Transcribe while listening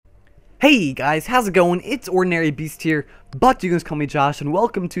Hey guys, how's it going? It's Ordinary Beast here, but you can just call me Josh, and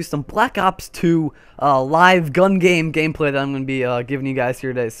welcome to some Black Ops 2 live gun game gameplay that I'm going to be giving you guys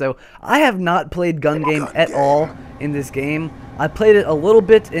here today. So, I have not played gun game at all in this game. I played it a little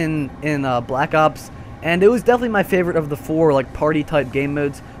bit in Black Ops, and it was definitely my favorite of the four like party type game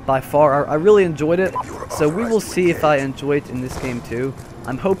modes by far. I really enjoyed it, so we will see if I enjoy it in this game too.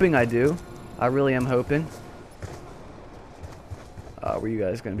 I'm hoping I do. I really am hoping. Where you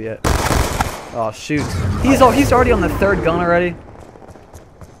guys gonna be at? Oh shoot! He's already on the third gun already.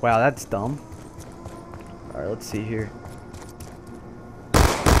 Wow, that's dumb. All right, let's see here.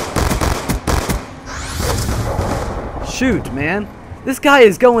 Shoot, man! This guy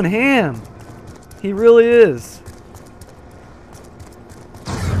is going ham. He really is.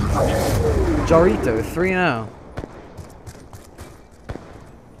 Jarito 3-0.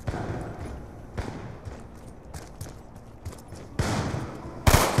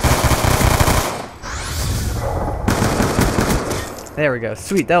 There we go.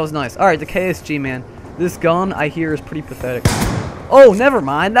 Sweet, that was nice. Alright, the KSG, man. This gun, I hear, is pretty pathetic. Oh, never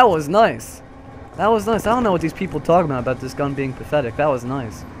mind. That was nice. That was nice. I don't know what these people talk about this gun being pathetic. That was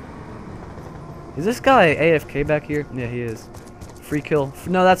nice. Is this guy AFK back here? Yeah, he is. Free kill.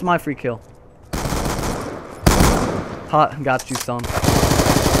 No, that's my free kill. Hot, got you, son.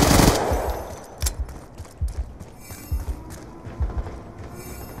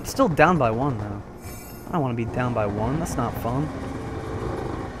 I'm still down by one, though. I don't want to be down by one. That's not fun.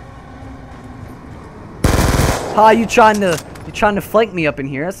 Ha, you trying to flank me up in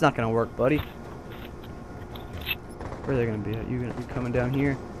here? That's not gonna work, buddy. Where are they gonna be at? You coming down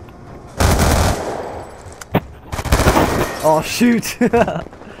here? Oh shoot! I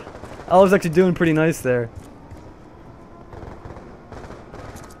was actually doing pretty nice there.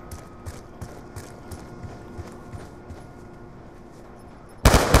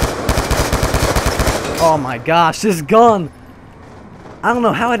 Oh my gosh, this gun! I don't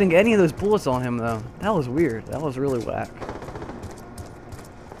know how I didn't get any of those bullets on him, though. That was weird. That was really whack.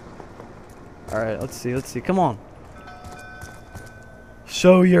 Alright, let's see. Come on.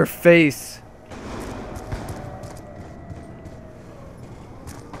 Show your face.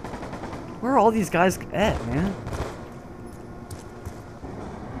 Where are all these guys at, man?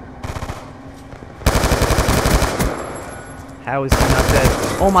 How is he not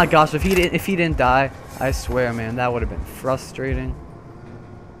dead? Oh my gosh, if he didn't die, I swear, man, that would have been frustrating.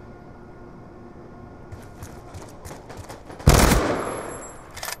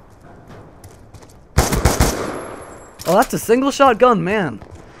 Oh, that's a single shot gun, man.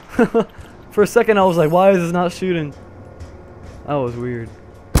 For a second I was like, why is this not shooting? That was weird.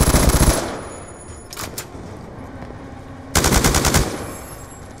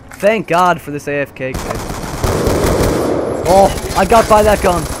 Thank God for this AFK kid. Oh, I got by that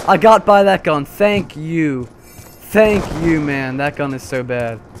gun. I got by that gun. Thank you. Thank you, man. That gun is so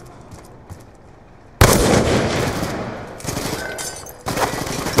bad.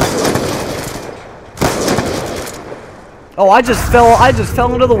 Oh, I just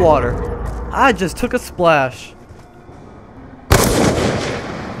fell into the water. I just took a splash.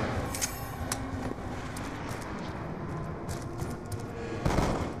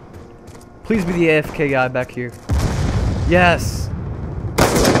 Please be the AFK guy back here. Yes.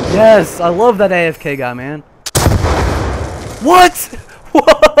 Yes, I love that AFK guy, man. What?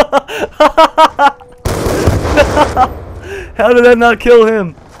 How did that not kill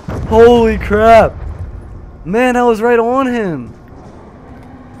him? Holy crap. Man, I was right on him.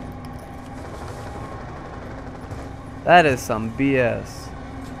 That is some BS.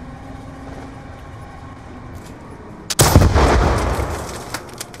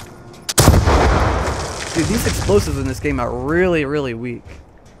 Dude, these explosives in this game are really, really weak.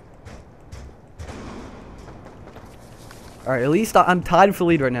 Alright, at least I'm tied for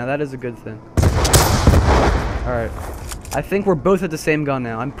lead right now. That is a good thing. Alright. I think we're both at the same gun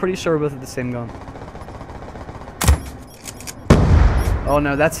now. I'm pretty sure we're both at the same gun. Oh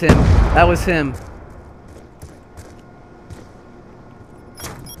no, that's him. That was him.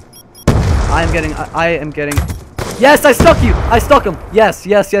 I am getting. Yes, I stuck you. I stuck him. Yes.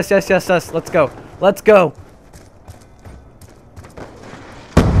 Let's go. Let's go.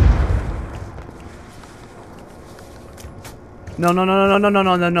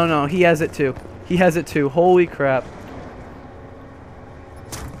 No. He has it too. He has it too. Holy crap.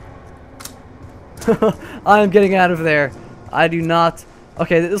 I am getting out of there. I do not.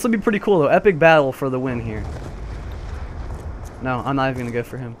 Okay, this will be pretty cool though. Epic battle for the win here. No, I'm not even gonna go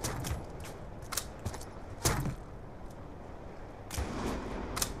for him.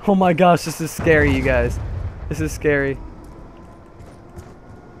 Oh my gosh, this is scary, you guys. This is scary.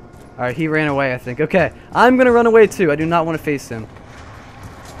 Alright, he ran away, I think. Okay, I'm gonna run away too. I do not want to face him.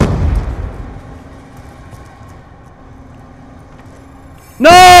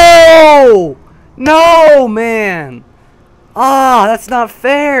 No! No, man! Ah, that's not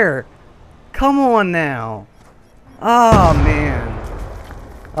fair! Come on now. Oh, man.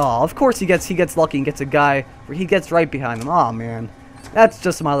 Oh, of course he gets lucky and gets a guy where he gets right behind him. Oh, man. That's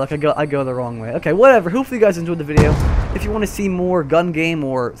just my luck. I go the wrong way. Okay, whatever. Hopefully you guys enjoyed the video. If you want to see more gun game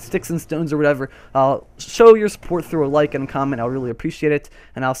or sticks and stones or whatever, show your support through a like and a comment. I'll really appreciate it.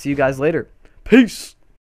 And I'll see you guys later. Peace!